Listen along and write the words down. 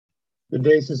Good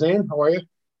day, Suzanne. How are you?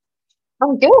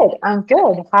 I'm good. I'm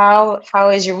good. How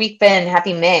has your week been?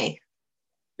 Happy May.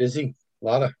 Busy. A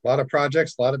lot of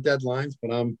projects, a lot of deadlines,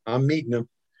 but I'm meeting them.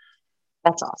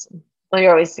 That's awesome. Well,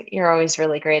 you're always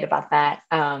really great about that.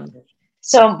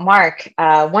 So Mark,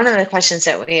 one of the questions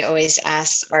that we always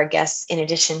ask our guests, in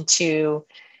addition to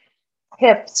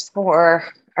tips for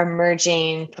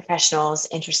emerging professionals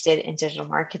interested in digital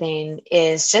marketing,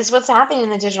 is just what's happening in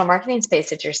the digital marketing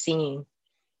space that you're seeing.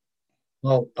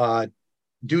 Well,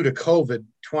 due to COVID,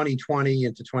 2020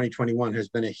 into 2021 has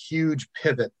been a huge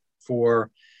pivot for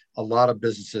a lot of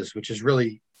businesses, which has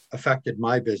really affected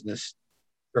my business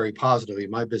very positively.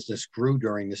 My business grew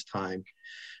during this time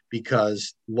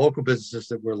because local businesses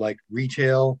that were like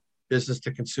retail, business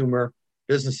to consumer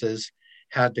businesses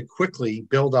had to quickly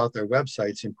build out their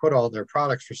websites and put all their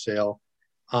products for sale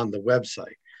on the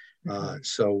website.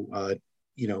 So,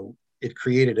 it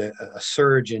created a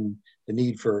surge in the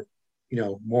need for,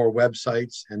 more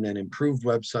websites and then improved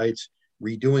websites,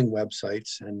 redoing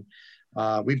websites. And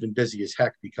we've been busy as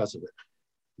heck because of it,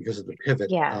 because of the pivot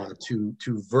Yeah.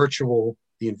 to virtual,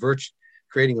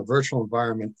 creating a virtual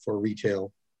environment for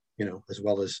retail, as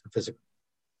well as physical.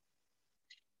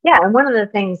 Yeah, and one of the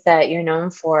things that you're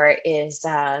known for is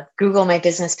Google My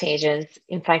Business pages.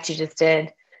 In fact, you just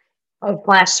did a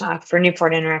flash talk for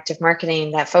Newport Interactive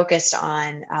Marketing that focused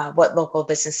on what local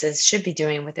businesses should be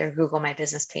doing with their Google My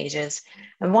Business pages.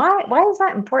 And why is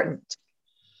that important?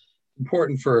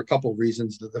 Important for a couple of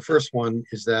reasons. The first one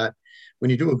is that when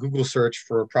you do a Google search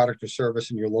for a product or service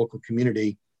in your local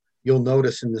community, you'll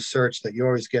notice in the search that you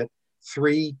always get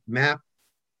three map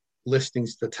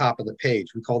listings to the top of the page.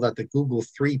 We call that the Google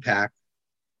three pack,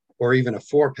 or even a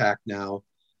four pack now,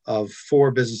 of four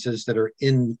businesses that are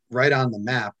in right on the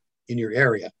map in your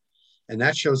area. And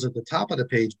that shows at the top of the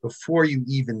page before you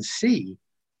even see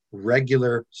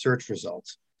regular search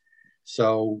results.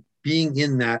 So being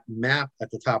in that map at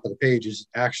the top of the page is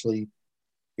actually,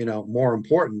 more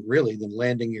important really than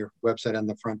landing your website on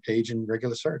the front page in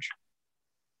regular search.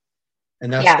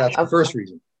 And that's Yeah, that's the first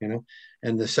reason.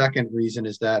 And the second reason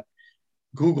is that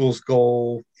Google's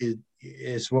goal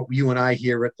is what you and I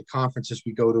hear at the conferences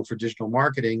we go to for digital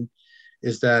marketing,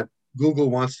 is that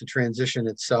Google wants to transition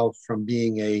itself from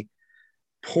being a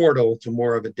portal to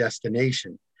more of a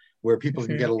destination where people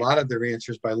can get mhm. a lot of their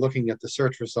answers by looking at the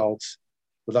search results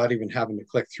without even having to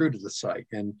click through to the site.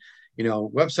 And,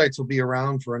 websites will be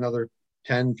around for another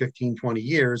 10, 15, 20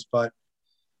 years, but,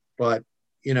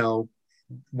 you know,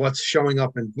 what's showing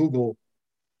up in Google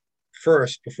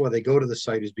first before they go to the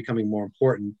site is becoming more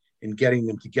important in getting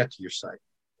them to get to your site,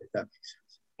 if that makes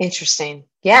sense. Interesting.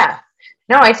 Yeah.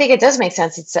 No, I think it does make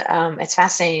sense. It's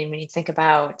fascinating when you think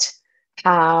about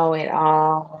how it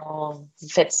all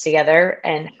fits together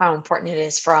and how important it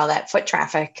is for all that foot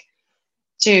traffic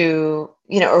to,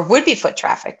 or would be foot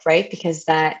traffic, right? Because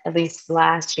that, at least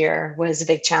last year, was a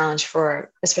big challenge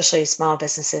for especially small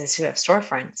businesses who have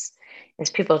storefronts, is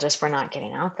people just were not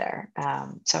getting out there.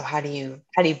 So how do you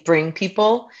bring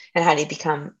people, and how do you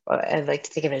become? I like to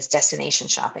think of it as destination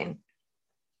shopping.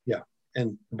 Yeah.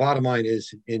 And the bottom line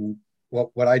is in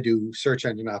what I do, search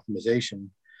engine optimization,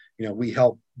 we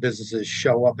help businesses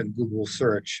show up in Google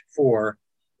search for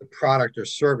the product or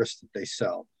service that they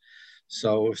sell.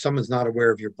 So if someone's not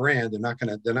aware of your brand, they're not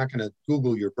gonna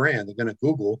Google your brand. They're gonna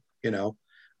Google,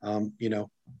 um, you know,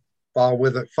 fall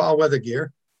weather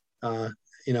gear. Uh,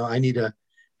 I need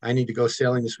to go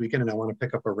sailing this weekend and I want to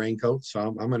pick up a raincoat. So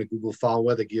I'm going to Google fall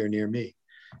weather gear near me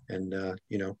and,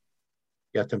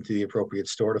 get them to the appropriate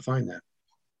store to find that.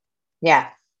 Yeah,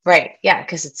 right. Yeah,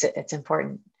 because it's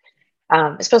important,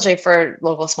 especially for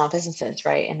local small businesses,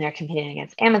 right? And they're competing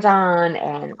against Amazon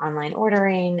and online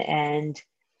ordering, and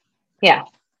yeah,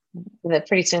 that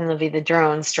pretty soon there'll be the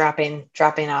drones dropping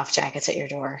off jackets at your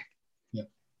door. Yeah.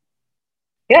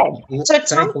 Good. So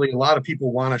Thankfully, a lot of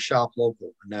people want to shop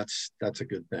local, and that's a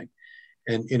good thing.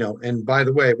 And by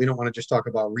the way, we don't want to just talk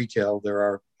about retail. There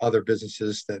are other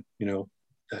businesses that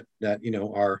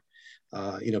are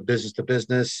business to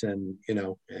business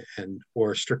and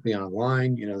or strictly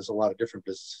online. There's a lot of different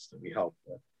businesses that we help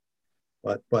with.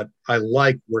 But I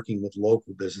like working with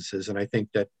local businesses, and I think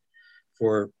that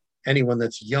for anyone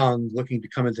that's young looking to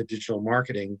come into digital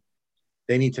marketing,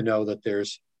 they need to know that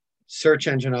there's search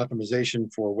engine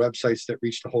optimization for websites that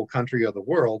reach the whole country or the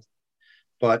world,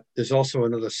 but there's also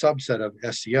another subset of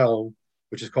SEO,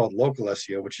 which is called local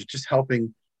SEO, which is just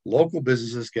helping local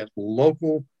businesses get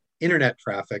local internet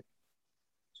traffic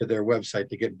to their website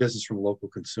to get business from local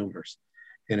consumers.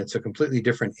 And it's a completely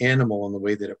different animal in the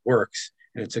way that it works.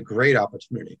 And it's a great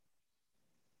opportunity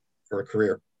for a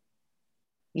career.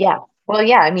 yeah, well,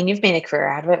 yeah. I mean, you've made a career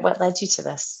out of it. What led you to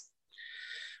this?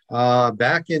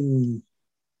 Back in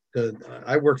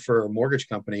I worked for a mortgage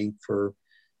company for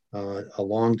a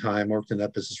long time. Worked in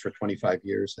that business for 25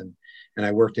 years, and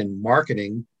I worked in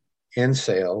marketing and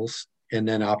sales, and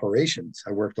then operations.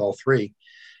 I worked all three,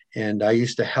 and I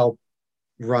used to help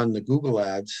run the Google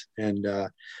ads. And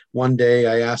one day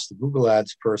I asked the Google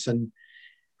ads person,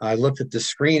 I looked at the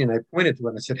screen and I pointed to it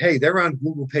and I said, "Hey, they're on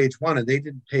Google page one and they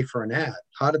didn't pay for an ad.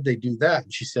 How did they do that?"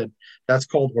 And she said, "That's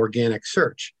called organic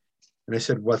search." And I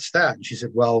said, "What's that?" And she said,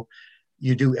 "Well,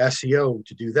 you do SEO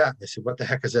to do that." And I said, "What the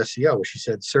heck is SEO?" She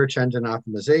said, "Search engine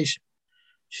optimization."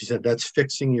 She said, "That's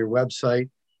fixing your website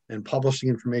and publishing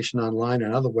information online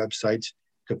on other websites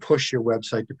to push your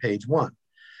website to page one."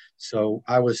 So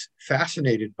I was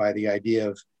fascinated by the idea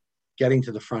of getting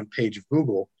to the front page of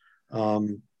Google.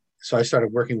 So I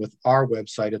started working with our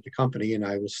website at the company, and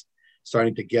I was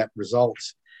starting to get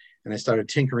results. And I started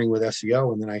tinkering with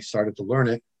SEO, and then I started to learn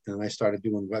it. And then I started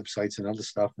doing websites and other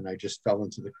stuff, and I just fell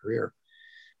into the career.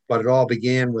 But it all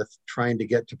began with trying to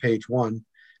get to page one,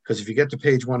 because if you get to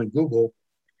page one in Google,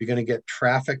 you're going to get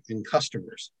traffic and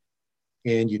customers.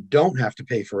 And you don't have to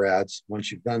pay for ads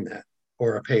once you've done that,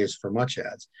 or pay as for much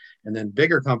ads. And then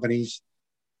bigger companies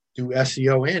do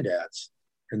SEO and ads,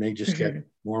 and they just get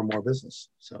more and more business.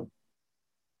 So,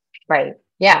 right.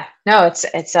 Yeah. No,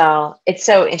 it's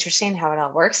so interesting how it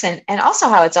all works, and also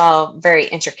how it's all very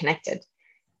interconnected.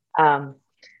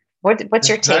 What's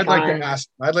your take on?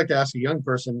 I'd like to ask a young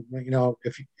person,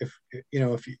 if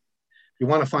you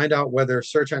want to find out whether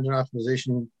search engine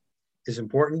optimization is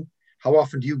important, how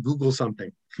often do you Google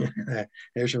something?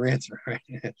 There's your answer, right?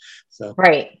 So,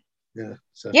 right. Yeah.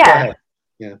 So, yeah. Go ahead.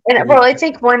 Yeah. And well, I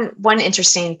think one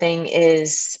interesting thing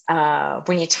is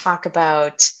when you talk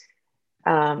about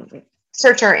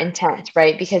searcher intent,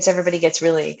 right? Because everybody gets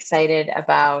really excited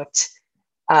about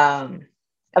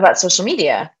social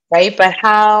media, right? But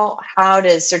how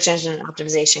does search engine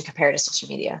optimization compare to social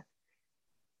media?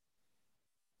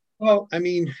 Well, I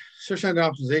mean, search engine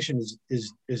optimization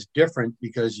is different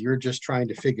because you're just trying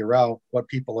to figure out what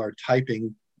people are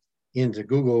typing into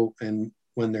Google and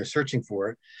when they're searching for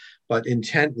it. But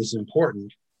intent is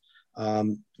important.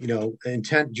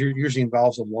 Intent usually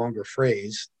involves a longer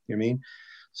phrase. You know what I mean?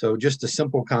 So just a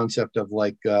simple concept of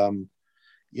like, I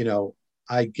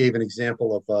gave an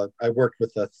example of I worked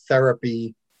with a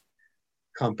therapy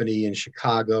company in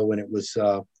Chicago, and it was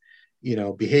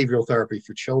behavioral therapy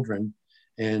for children.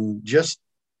 And just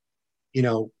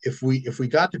if we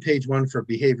got to page one for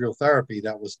behavioral therapy,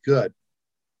 that was good.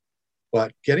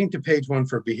 But getting to page one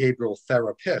for behavioral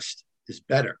therapist is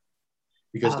better,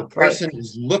 because the person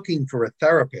is looking for a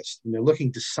therapist and they're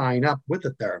looking to sign up with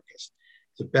a therapist.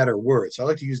 It's a better word. So I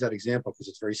like to use that example because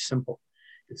it's very simple.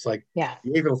 It's like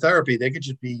behavioral therapy, they could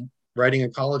just be writing a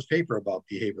college paper about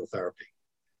behavioral therapy.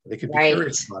 They could be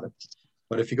curious about it.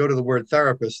 But if you go to the word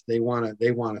therapist, they want a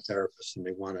therapist and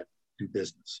they want to do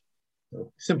business.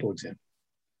 So simple example.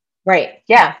 Right.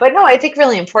 Yeah. But no, I think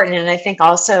really important. And I think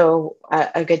also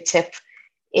a good tip,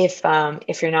 if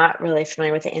you're not really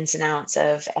familiar with the ins and outs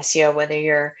of SEO, whether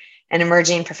you're an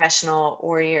emerging professional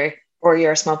or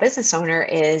you're a small business owner,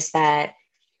 is that,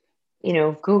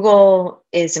 Google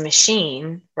is a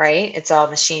machine, right? It's all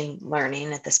machine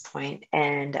learning at this point.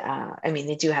 And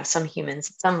they do have some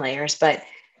humans, some layers, but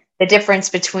the difference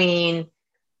between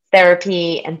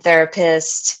therapy and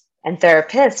therapist,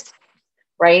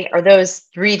 right? Are those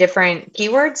three different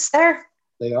keywords there?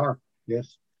 They are,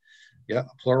 yes. Yeah,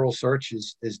 a plural search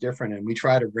is different. And we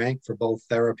try to rank for both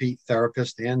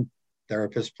therapist, and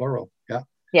therapist plural. Yeah.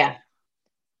 Yeah.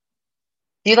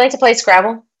 Do you like to play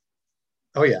Scrabble?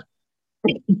 Oh, yeah.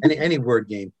 Any word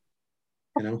game,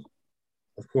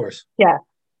 of course. Yeah.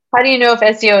 How do you know if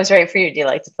SEO is right for you? Do you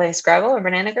like to play Scrabble or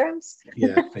Bananagrams?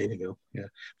 Yeah, there you go. Yeah.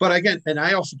 But again, and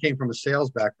I also came from a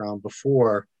sales background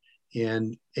before,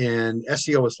 and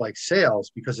SEO is like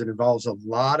sales because it involves a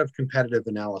lot of competitive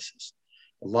analysis.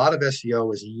 A lot of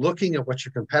SEO is looking at what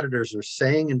your competitors are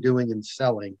saying and doing and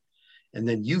selling, and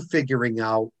then you figuring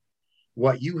out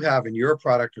what you have in your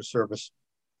product or service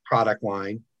product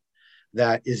line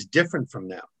that is different from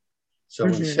them. So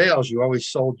in sales, you always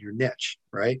sold your niche,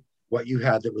 right? What you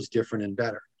had that was different and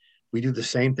better. We do the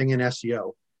same thing in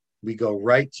SEO. We go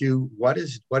right to what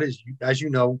is, as you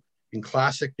know, in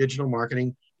classic digital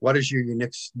marketing, what is your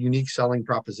unique selling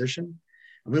proposition?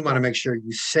 And we want to make sure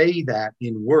you say that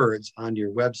in words on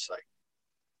your website.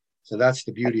 So that's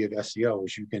the beauty of SEO,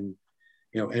 is you can,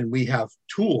 and we have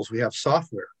tools, we have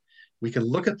software. We can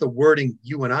look at the wording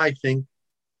you and I think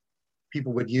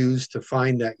people would use to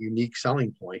find that unique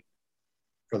selling point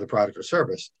for the product or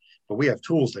service. But we have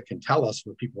tools that can tell us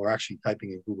what people are actually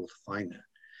typing in Google to find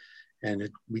that. And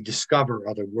we discover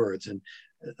other words. And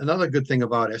Another good thing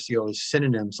about SEO is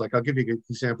synonyms. Like I'll give you an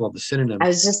example of the I synonym.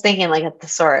 was just thinking like a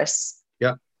thesaurus.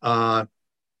 Yeah.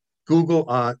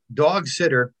 Google dog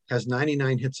sitter has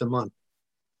 99 hits a month,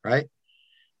 right?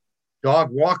 Dog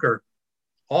walker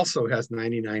also has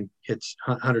 99 hits,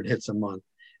 100 hits a month.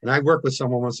 And I worked with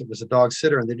someone once that was a dog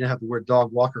sitter and they didn't have the word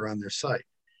dog walker on their site.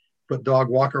 Put dog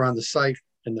walker on the site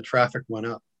and the traffic went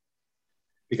up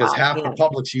because Wow. half the Yeah.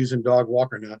 public's using dog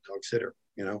walker, not dog sitter,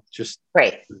 just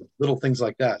Right. little things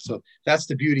like that. So that's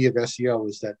the beauty of SEO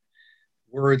is that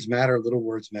words matter, little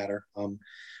words matter.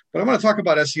 But I want to talk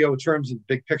about SEO in terms of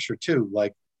big picture too.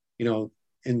 Like, in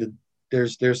the,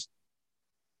 there's,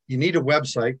 you need a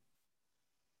website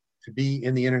to be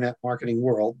in the internet marketing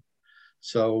world.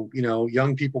 So,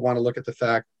 young people want to look at the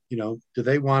fact, do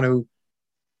they want to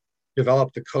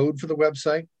develop the code for the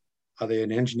website? Are they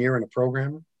an engineer and a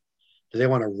programmer? Do they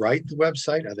want to write the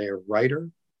website? Are they a writer?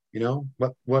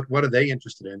 What are they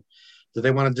interested in? Do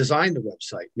they want to design the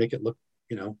website, make it look,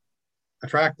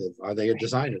 attractive? Are they a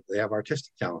designer? Do they have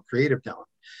artistic talent, creative talent?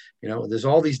 There's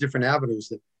all these different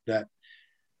avenues that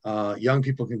young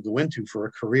people can go into for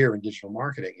a career in digital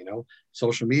marketing.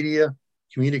 Social media,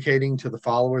 communicating to the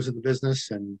followers of the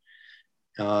business, and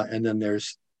then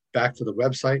there's back to the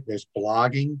website. There's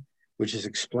blogging, which is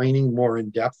explaining more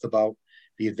in depth about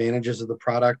the advantages of the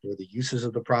product or the uses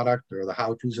of the product or the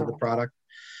how-tos of the product.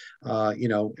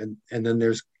 And then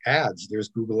there's ads. There's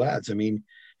Google Ads. I mean,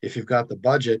 if you've got the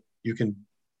budget, you can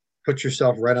put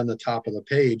yourself right on the top of the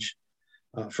page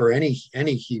for any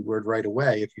keyword right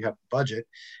away if you have the budget.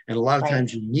 And a lot of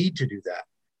times you need to do that.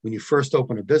 When you first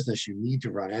open a business, you need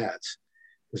to run ads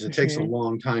because it takes a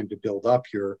long time to build up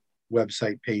your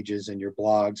website pages and your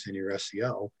blogs and your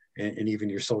SEO and even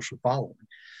your social following.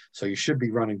 So you should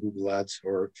be running Google Ads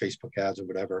or Facebook ads or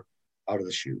whatever out of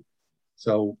the chute.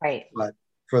 So, but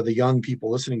for the young people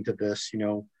listening to this,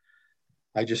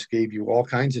 I just gave you all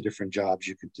kinds of different jobs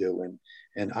you could do.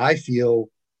 And I feel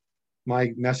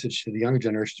my message to the younger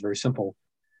generation is very simple.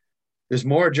 There's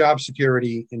more job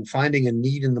security in finding a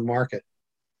need in the market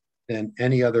than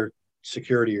any other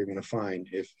security you're going to find.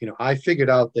 I figured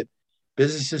out that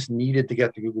businesses needed to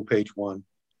get to Google page one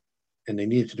and they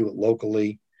needed to do it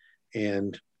locally.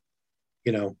 And,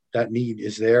 that need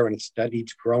is there and that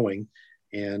need's growing.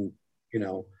 And,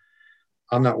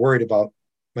 I'm not worried about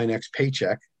my next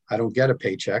paycheck. I don't get a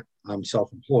paycheck. I'm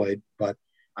self-employed, but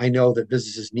I know that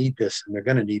businesses need this and they're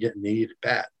going to need it and they need it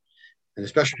bad. And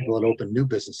especially people that open new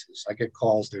businesses. I get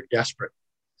calls, they're desperate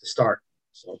to start.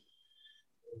 So.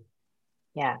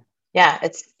 Yeah.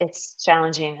 It's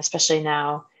challenging, especially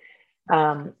now.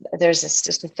 There's a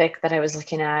statistic that I was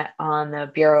looking at on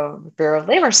the Bureau of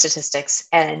Labor Statistics,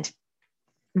 and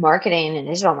marketing and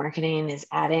digital marketing is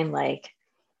adding like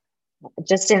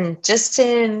just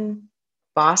in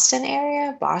Boston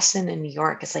area, Boston and New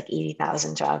York, it's like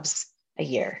 80,000 jobs a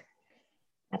year.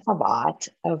 That's a lot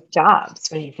of jobs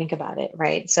when you think about it,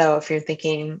 right? So if you're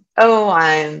thinking,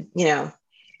 I'm,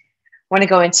 want to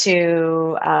go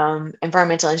into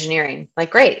environmental engineering, like,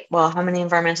 great. Well, how many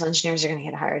environmental engineers are going to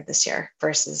get hired this year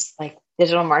versus like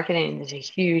digital marketing is a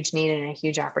huge need and a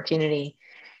huge opportunity.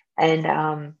 And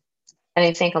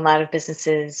I think a lot of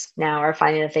businesses now are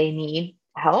finding that they need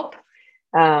help.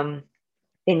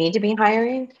 They need to be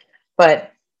hiring,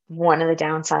 but one of the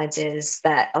downsides is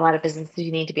that a lot of businesses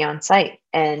you need to be on site,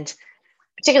 and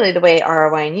particularly the way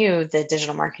ROI&U, the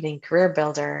digital marketing career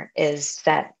builder, is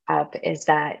set up is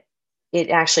that it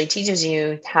actually teaches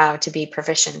you how to be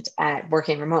proficient at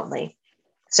working remotely.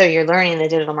 So you're learning the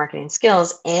digital marketing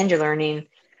skills and you're learning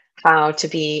how to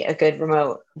be a good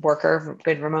remote worker,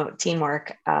 good remote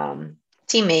teamwork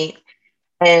teammate,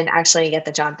 and actually get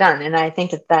the job done. And I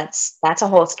think that's a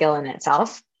whole skill in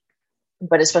itself,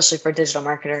 but especially for digital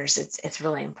marketers, it's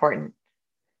really important.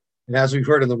 And as we've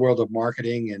heard in the world of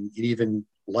marketing and even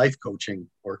life coaching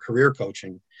or career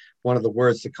coaching, one of the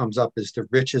words that comes up is the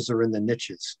riches are in the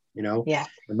niches, Yeah.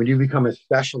 And when you become a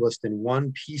specialist in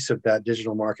one piece of that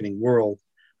digital marketing world,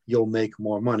 you'll make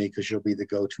more money because you'll be the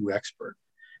go-to expert.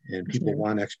 And people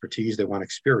want expertise, they want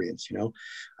experience.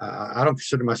 I don't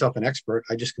consider myself an expert.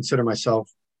 I just consider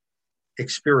myself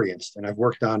experienced. And I've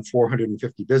worked on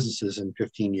 450 businesses in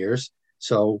 15 years.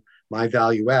 So my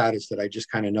value add is that I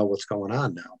just kind of know what's going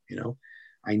on now.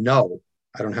 I know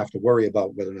I don't have to worry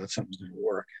about whether or not something's going to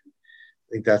work.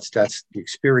 I think that's the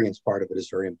experience part of it is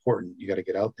very important. You got to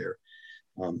get out there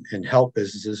and help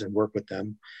businesses and work with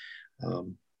them.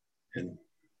 And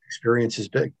experience is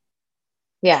big.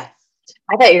 Yeah.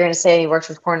 I thought you were going to say you worked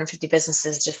with 450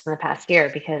 businesses just in the past year,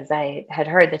 because I had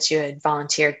heard that you had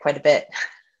volunteered quite a bit.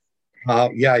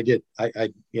 Yeah, I did.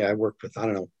 I worked with, I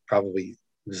don't know, probably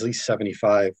was at least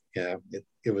 75. Yeah,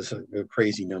 it was a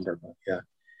crazy number, but yeah.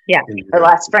 Yeah, or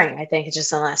last spring. I think it's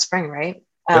just in last spring, right?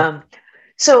 Yep.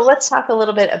 So let's talk a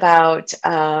little bit about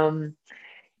the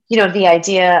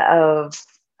idea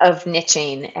of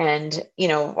niching, and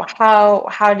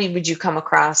would you come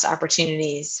across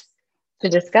opportunities to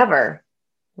discover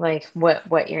like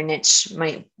what your niche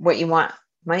might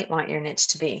want your niche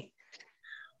to be?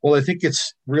 Well, I think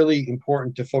it's really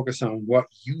important to focus on what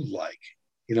you like.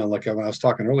 Like when I was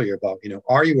talking earlier about,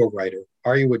 are you a writer?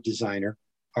 Are you a designer?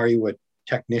 Are you a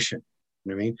technician?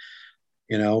 You know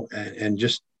what I mean? And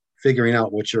just figuring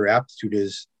out what your aptitude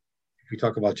is. If we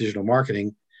talk about digital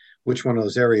marketing, which one of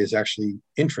those areas actually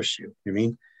interests you? You know what I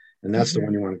mean? And that's the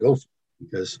one you want to go for,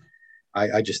 because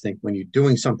I just think when you're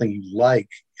doing something you like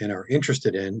and are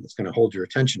interested in, it's going to hold your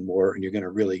attention more, and you're going to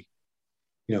really,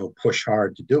 push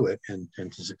hard to do it and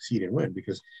to succeed and win.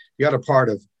 Because the other part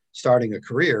of starting a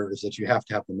career is that you have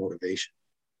to have the motivation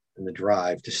and the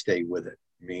drive to stay with it.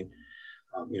 I mean,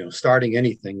 starting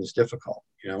anything is difficult.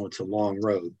 It's a long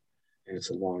road and it's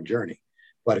a long journey.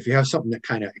 But if you have something that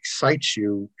kind of excites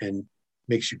you and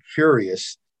makes you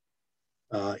curious,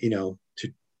 to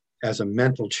as a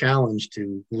mental challenge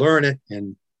to learn it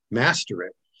and master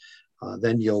it,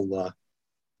 then you'll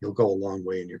go a long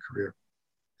way in your career.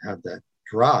 Have that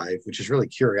drive, which is really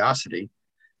curiosity,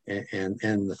 and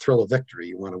the thrill of victory.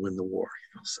 You want to win the war.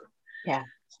 So Yeah.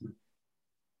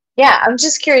 Yeah, I'm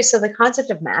just curious. So the concept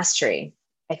of mastery,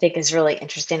 I think, is really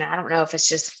interesting. I don't know if it's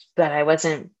just that I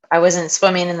wasn't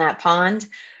swimming in that pond,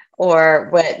 or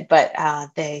what, but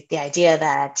the idea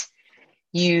that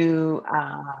you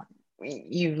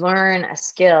you learn a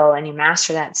skill and you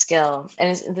master that skill,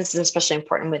 and this is especially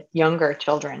important with younger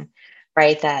children,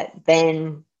 right? That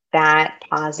then that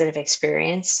positive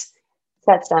experience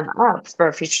sets them up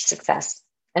for future success.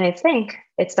 And I think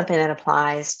it's something that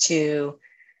applies to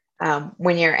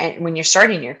when you're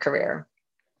starting your career,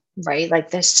 right?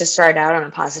 Like this, to start out on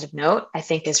a positive note, I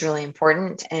think is really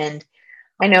important. And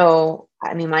I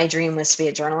mean, my dream was to be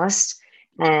a journalist.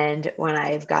 And when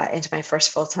I got into my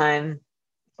first full-time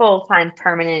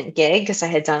permanent gig, because I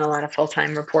had done a lot of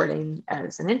full-time reporting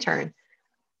as an intern,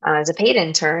 as a paid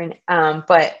intern.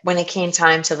 But when it came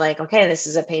time to like, okay, this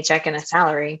is a paycheck and a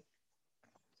salary,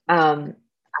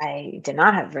 I did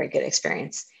not have a very good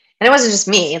experience. And it wasn't just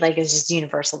me, like it was just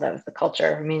universal. That was the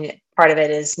culture. I mean, part of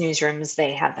it is newsrooms,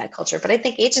 they have that culture, but I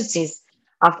think agencies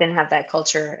often have that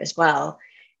culture as well.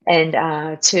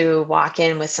 And to walk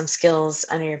in with some skills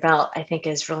under your belt, I think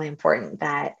is really important,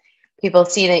 that people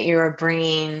see that you are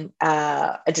bringing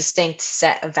a distinct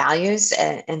set of values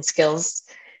and skills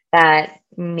that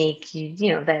make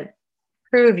that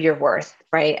prove your worth,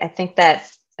 right? I think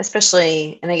that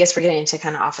especially, and I guess we're getting into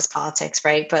kind of office politics,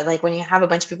 right? But like when you have a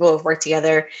bunch of people who have worked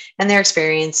together and they're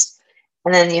experienced,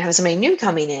 and then you have somebody new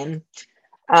coming in,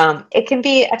 it can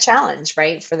be a challenge,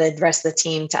 right? For the rest of the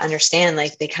team to understand,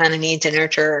 like they kind of need to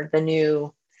nurture the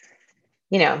new,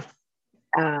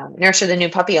 nurture the new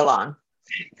puppy along,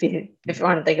 if you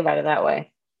want to think about it that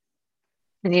way.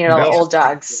 And, old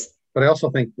dogs. But I also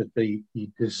think that the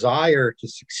desire to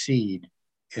succeed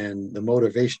and the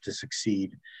motivation to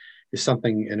succeed is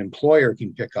something an employer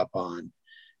can pick up on.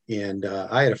 And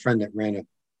I had a friend that ran a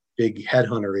big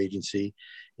headhunter agency,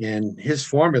 and his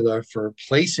formula for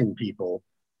placing people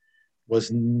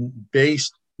was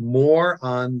based more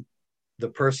on the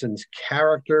person's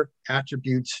character,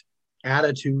 attributes,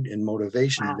 attitude, and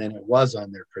motivation than it was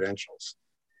on their credentials.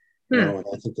 And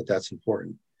I think that that's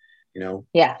important,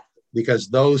 Yeah. Because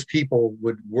those people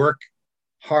would work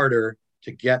harder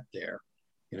to get there,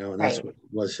 and that's what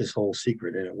was his whole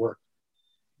secret, and it worked.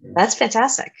 That's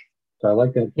fantastic. So I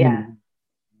like that. Yeah.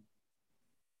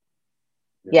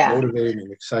 Motivated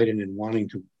and excited and wanting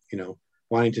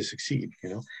to succeed,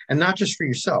 and not just for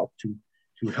yourself, to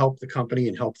help the company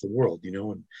and help the world,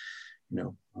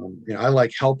 I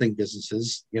like helping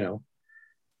businesses,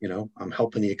 I'm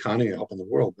helping the economy, helping the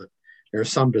world, but there are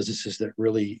some businesses that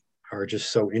really are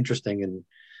just so interesting, and,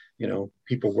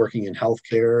 people working in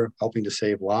healthcare, helping to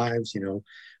save lives,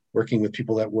 working with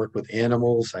people that work with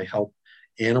animals. I help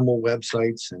animal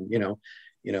websites, and,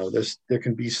 there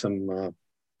can be some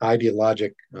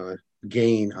ideologic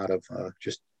gain out of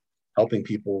just helping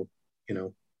people,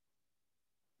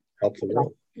 help the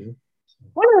world.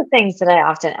 One of the things that I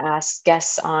often ask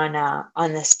guests on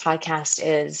this podcast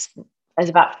is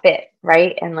about fit,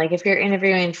 right? And like if you're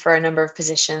interviewing for a number of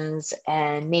positions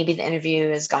and maybe the interview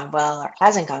has gone well or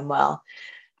hasn't gone well,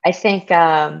 I think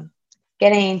do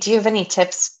you have any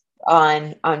tips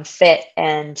on fit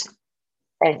and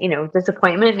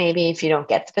disappointment maybe if you don't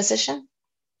get the position?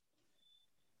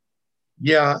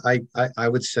 Yeah, I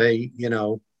would say,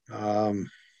 Um,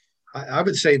 I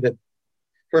would say that,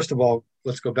 first of all,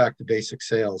 let's go back to basic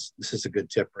sales. This is a good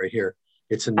tip right here.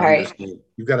 It's a All numbers right. game.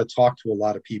 You've got to talk to a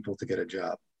lot of people to get a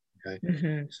job. Okay.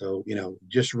 Mm-hmm. So,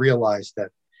 just realize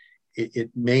that it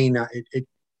may not, it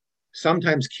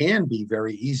sometimes can be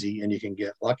very easy and you can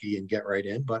get lucky and get right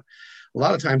in. But a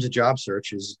lot of times a job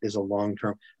search is a long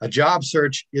term. A job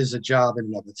search is a job in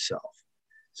and of itself.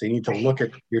 So you need to Right. look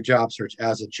at your job search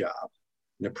as a job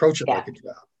and approach it Yeah. like a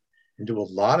job and do a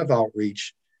lot of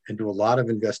outreach and do a lot of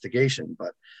investigation.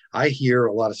 But I hear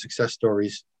a lot of success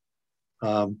stories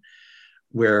um,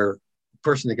 where the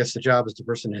person that gets the job is the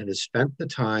person that has spent the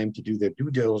time to do their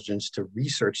due diligence to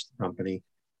research the company,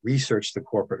 research the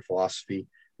corporate philosophy,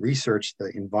 research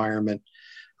the environment.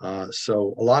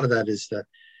 So a lot of that is that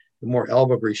the more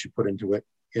elbow grease you put into it,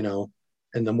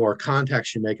 and the more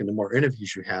contacts you make and the more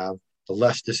interviews you have, the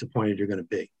less disappointed you're going to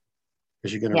be,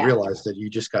 because you're going to Yeah. realize that you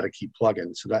just got to keep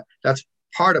plugging. So that's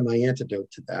part of my antidote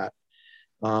to that.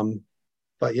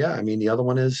 But yeah, I mean, the other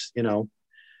one is,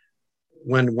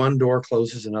 when one door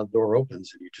closes, another door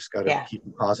opens, and you just got to Yeah. keep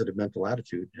a positive mental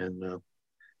attitude. And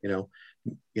you know,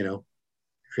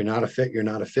 if you're not a fit, you're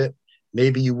not a fit.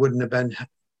 Maybe you wouldn't have been.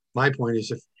 My point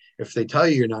is, if they tell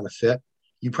you you're not a fit,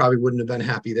 you probably wouldn't have been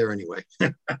happy there anyway.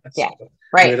 Yeah. So,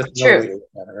 Right. that's another way True. to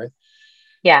look at it, right?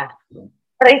 Yeah. So,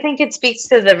 But I think it speaks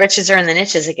to the riches are in the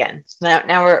niches again.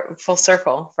 Now we're full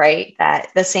circle, right?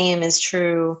 That the same is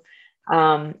true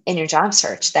in your job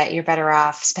search, that you're better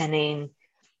off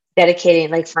dedicating,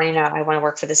 like finding out, I want to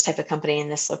work for this type of company in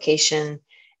this location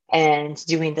and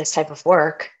doing this type of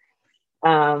work.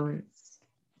 Um,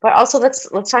 but also let's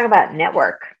talk about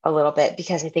network a little bit,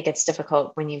 because I think it's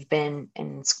difficult when you've been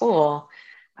in school.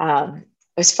 It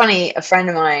was funny, a friend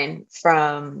of mine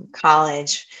from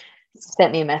college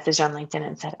sent me a message on LinkedIn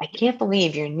and said, I can't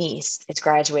believe your niece is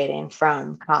graduating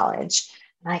from college.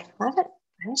 I'm like, how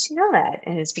did she know that?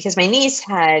 And it's because my niece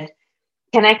had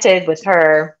connected with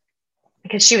her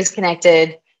because she was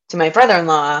connected to my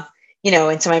brother-in-law,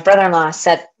 and so my brother-in-law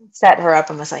set her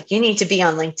up and was like, you need to be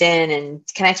on LinkedIn and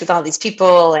connect with all these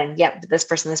people. And yep, this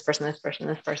person, this person, this person,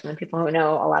 this person, and people who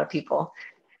know a lot of people.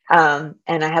 And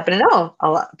I happen to know a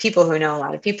lot people who know a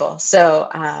lot of people. So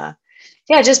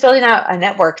yeah, just building out a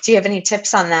network. Do you have any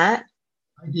tips on that?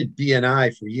 I did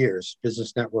BNI for years,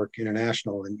 Business Network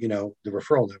International, and the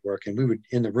referral network. And we would,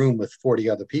 in the room with 40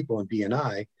 other people in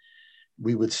BNI,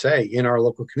 we would say in our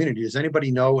local community, does anybody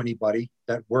know anybody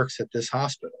that works at this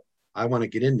hospital? I want to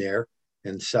get in there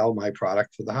and sell my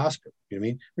product for the hospital. You know what I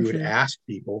mean? We would Mm-hmm. ask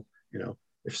people,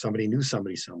 if somebody knew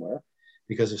somebody somewhere,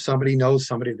 because if somebody knows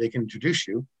somebody, they can introduce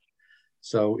you.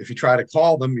 So if you try to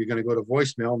call them, you're going to go to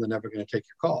voicemail and they're never going to take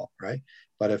your call, right?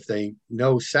 But if they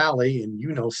know Sally and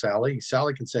you know Sally,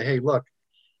 Sally can say, hey, look,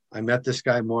 I met this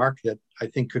guy, Mark, that I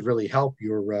think could really help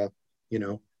your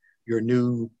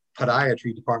new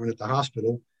podiatry department at the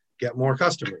hospital get more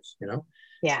customers.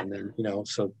 Yeah, And then,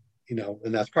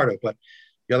 and that's part of it. But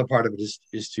the other part of it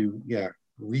is to,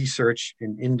 research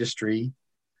an industry,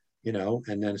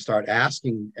 and then start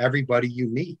asking everybody you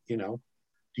meet,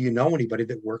 do you know anybody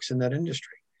that works in that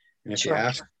industry? And if you sure.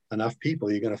 ask enough people,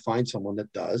 you're going to find someone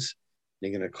that does.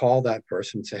 You're going to call that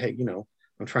person and say, hey,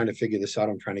 I'm trying to figure this out.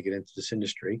 I'm trying to get into this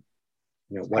industry.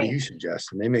 What do Right. you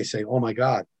suggest? And they may say, oh my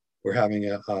God, we're having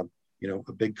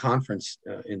a big conference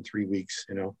in 3 weeks.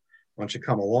 Why don't you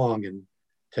come along and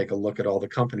take a look at all the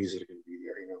companies that are going to be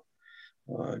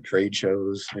there, trade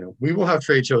shows. We will have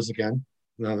trade shows again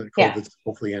now that Yeah. COVID's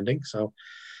hopefully ending. So,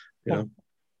 you Yeah. know,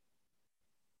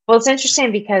 Well, it's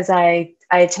interesting because I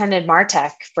attended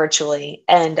Martech virtually,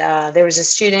 and there was a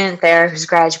student there who's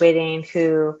graduating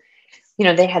who,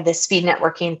 they had this speed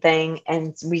networking thing,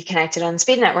 and we connected on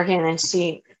speed networking, and then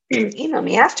she emailed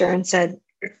me after and said,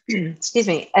 excuse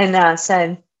me, and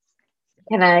said,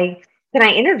 can I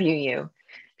interview you?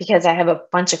 Because I have a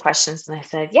bunch of questions. And I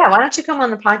said, yeah, why don't you come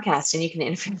on the podcast and you can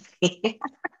interview me?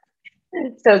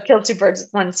 So kill two birds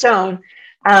with one stone.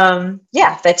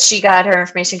 Yeah, that she got her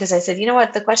information because I said, you know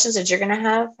what, the questions that you're going to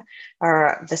have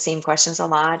are the same questions a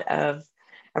lot of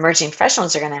emerging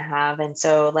professionals are going to have, and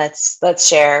so let's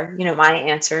share, my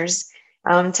answers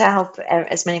to help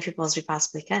as many people as we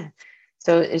possibly can.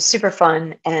 So it's super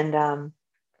fun, and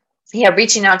yeah,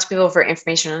 reaching out to people for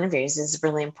information on interviews is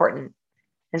really important.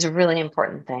 It's a really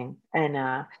important thing,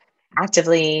 and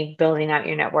actively building out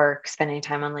your network, spending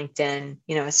time on LinkedIn.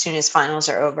 As soon as finals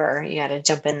are over, you got to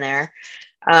jump in there.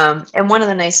 And one of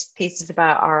the nice pieces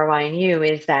about ROI and you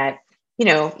is that,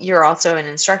 you're also an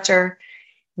instructor.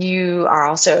 You are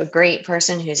also a great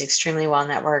person who's extremely well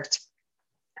networked.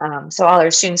 So all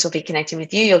our students will be connecting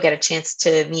with you. You'll get a chance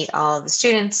to meet all of the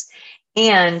students,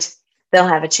 and they'll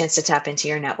have a chance to tap into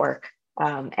your network.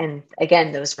 And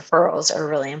again, those referrals are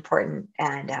really important,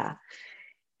 and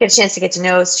get a chance to get to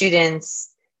know students,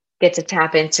 get to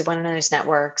tap into one another's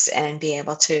networks, and be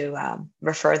able to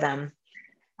refer them.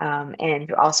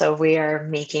 And also, we are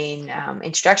making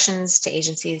introductions to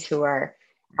agencies who are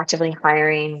actively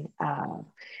hiring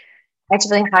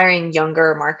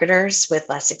younger marketers with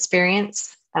less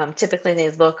experience. Typically,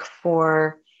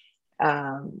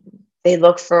 um, they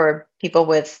look for people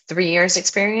with 3 years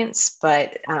experience,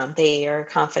 but they are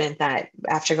confident that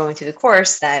after going through the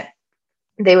course that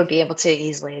they would be able to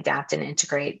easily adapt and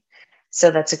integrate.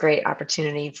 So that's a great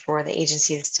opportunity for the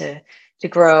agencies to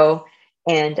grow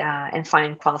and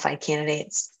find qualified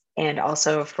candidates, and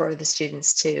also for the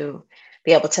students to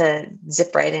be able to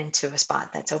zip right into a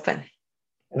spot that's open.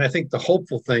 And I think the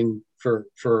hopeful thing for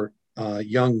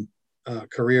young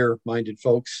career-minded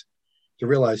folks to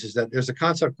realize is that there's a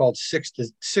concept called 6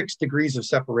 degrees of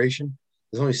separation.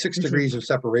 There's only 6 degrees of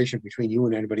separation between you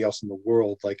and anybody else in the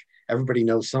world. Like, everybody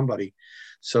knows somebody.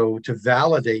 So to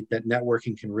validate that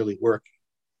networking can really work,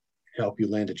 help you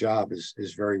land a job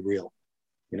is very real.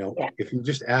 Yeah. If you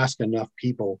just ask enough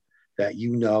people that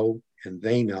you know and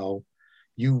they know,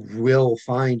 you will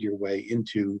find your way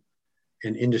into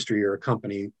an industry or a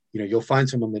company. You'll find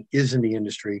someone that is in the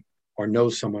industry or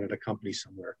knows someone at a company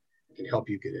somewhere that can help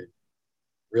you get in.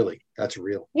 Really, that's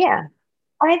real. Yeah.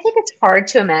 I think it's hard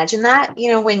to imagine that,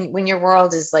 when your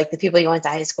world is like the people you went to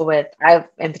high school with. I,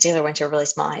 in particular, went to a really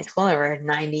small high school. There were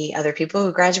 90 other people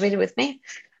who graduated with me.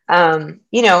 And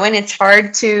it's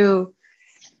hard to,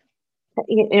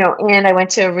 and I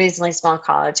went to a reasonably small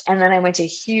college, and then I went to a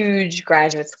huge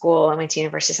graduate school. I went to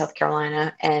University of South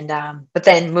Carolina, and but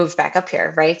then moved back up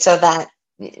here, right? So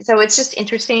it's just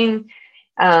interesting,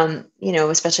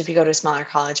 especially if you go to a smaller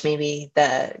college, maybe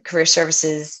the career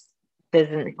services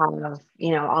doesn't have,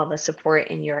 all the support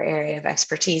in your area of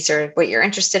expertise or what you're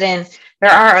interested in.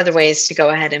 There are other ways to go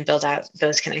ahead and build out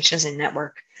those connections and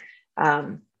network.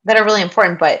 That are really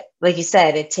important. But like you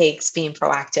said, it takes being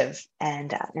proactive and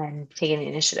taking the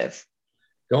initiative.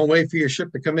 Don't wait for your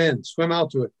ship to come in. Swim out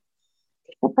to it.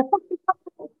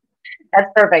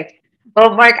 That's perfect.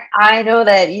 Well, Mark, I know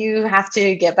that you have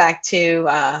to get back to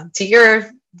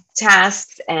your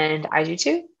tasks, and I do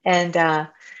too. And it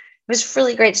was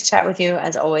really great to chat with you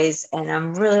as always. And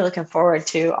I'm really looking forward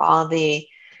to all the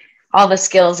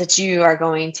skills that you are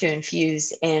going to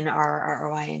infuse in our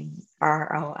ROI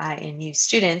and U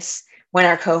students when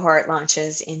our cohort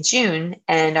launches in June.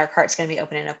 And our cart's going to be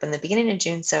opening up in the beginning of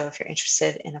June. So if you're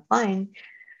interested in applying,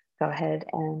 go ahead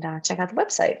and check out the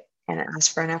website and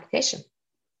ask for an application.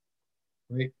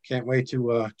 Great. Can't wait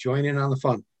to join in on the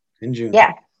fun in June.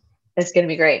 Yeah, it's going to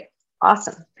be great.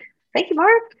 Awesome. Thank you,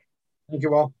 Mark. Thank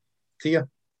you all. See ya.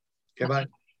 Okay, bye.